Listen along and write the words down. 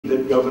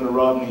that Governor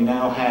Romney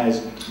now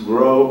has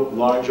grow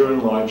larger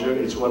and larger.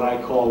 It's what I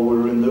call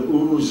we're in the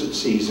ooze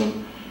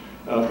season.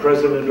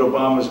 President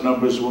Obama's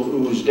numbers will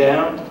ooze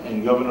down,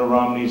 and Governor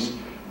Romney's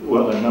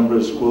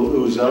numbers will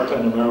ooze up,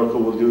 and America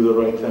will do the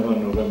right thing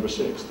on November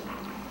 6th.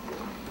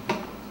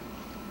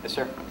 Yes,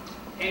 sir.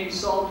 Andy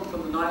Sullivan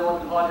from the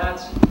 9/11 Hard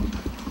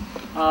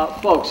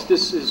Hats. Folks,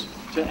 this is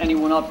to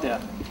anyone up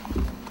there.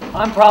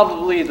 I'm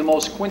probably the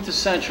most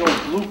quintessential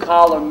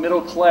blue-collar,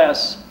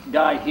 middle-class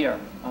guy here,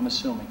 I'm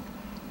assuming.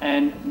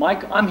 And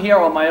I'm here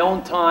on my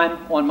own time,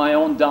 on my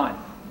own dime.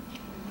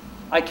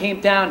 I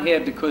came down here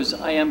because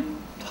I am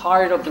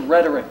tired of the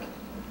rhetoric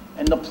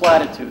and the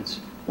platitudes.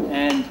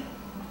 And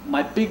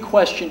my big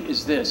question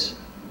is this: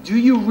 do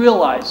you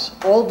realize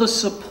all the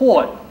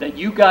support that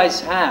you guys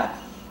have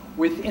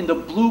within the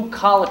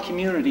blue-collar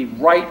community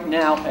right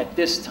now at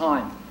this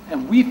time?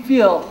 And we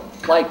feel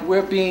like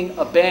we're being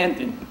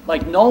abandoned,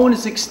 like no one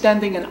is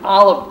extending an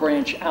olive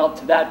branch out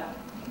to that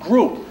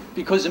group,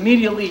 because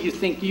immediately you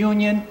think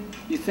union,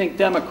 you think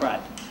Democrat.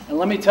 And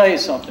let me tell you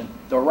something,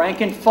 the rank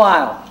and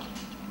file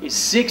is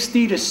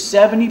 60 to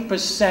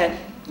 70%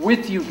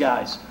 with you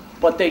guys,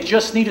 but they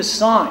just need a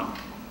sign.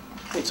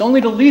 It's only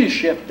the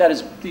leadership that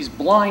is these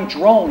blind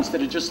drones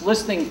that are just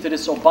listening to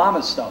this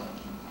Obama stuff.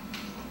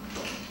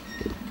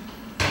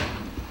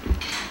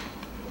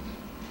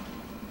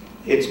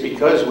 It's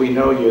because we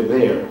know you're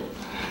there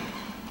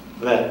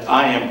that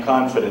I am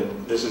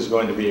confident this is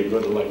going to be a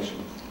good election.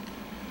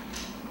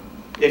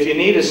 If you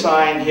need a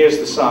sign, here's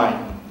the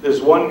sign. There's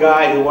one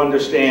guy who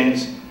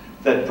understands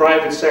that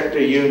private sector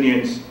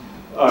unions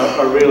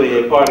are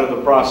really a part of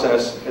the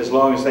process as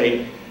long as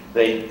they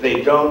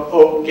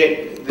don't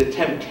get the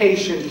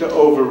temptation to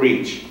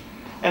overreach.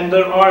 And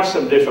there are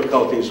some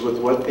difficulties with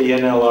what the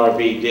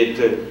NLRB did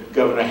to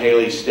Governor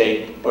Haley's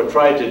state, or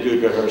tried to do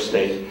to her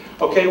state.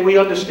 Okay, we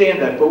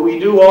understand that, but we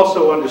do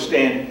also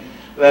understand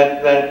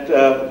that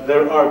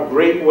there are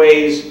great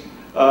ways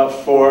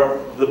for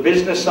the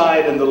business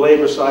side and the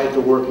labor side to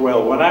work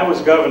well. When I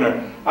was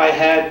governor, I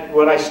had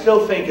what I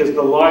still think is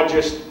the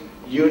largest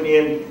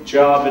union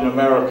job in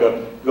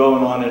America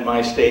going on in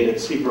my state at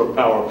Seabrook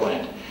Power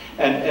Plant.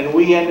 And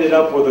we ended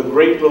up with a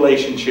great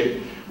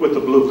relationship with the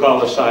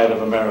blue-collar side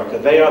of America.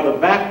 They are the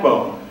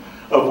backbone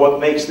of what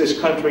makes this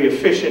country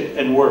efficient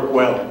and work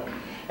well.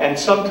 And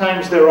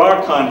sometimes there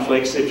are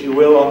conflicts, if you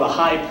will, on the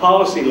high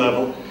policy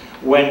level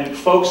when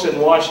folks in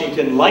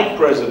Washington, like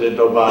President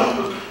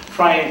Obama,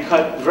 try and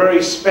cut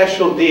very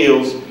special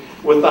deals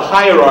with the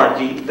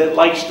hierarchy that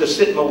likes to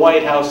sit in the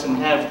White House and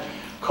have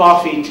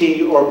coffee,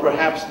 tea, or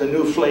perhaps the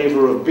new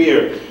flavor of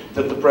beer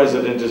that the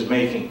president is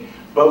making.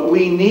 But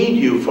we need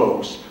you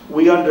folks.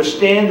 We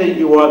understand that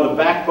you are the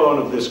backbone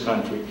of this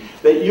country,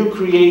 that you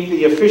create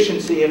the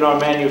efficiency in our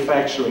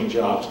manufacturing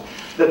jobs,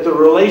 that the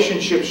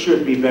relationships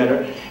should be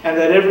better, and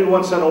that every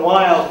once in a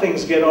while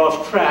things get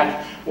off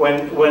track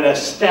when a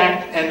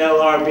stacked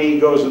NLRB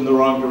goes in the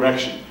wrong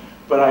direction.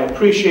 But I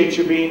appreciate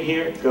you being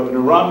here.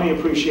 Governor Romney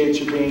appreciates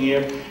you being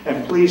here.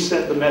 And please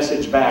send the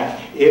message back.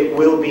 It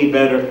will be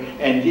better,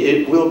 and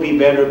it will be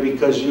better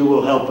because you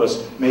will help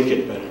us make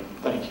it better.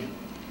 Thank you.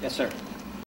 Yes, sir.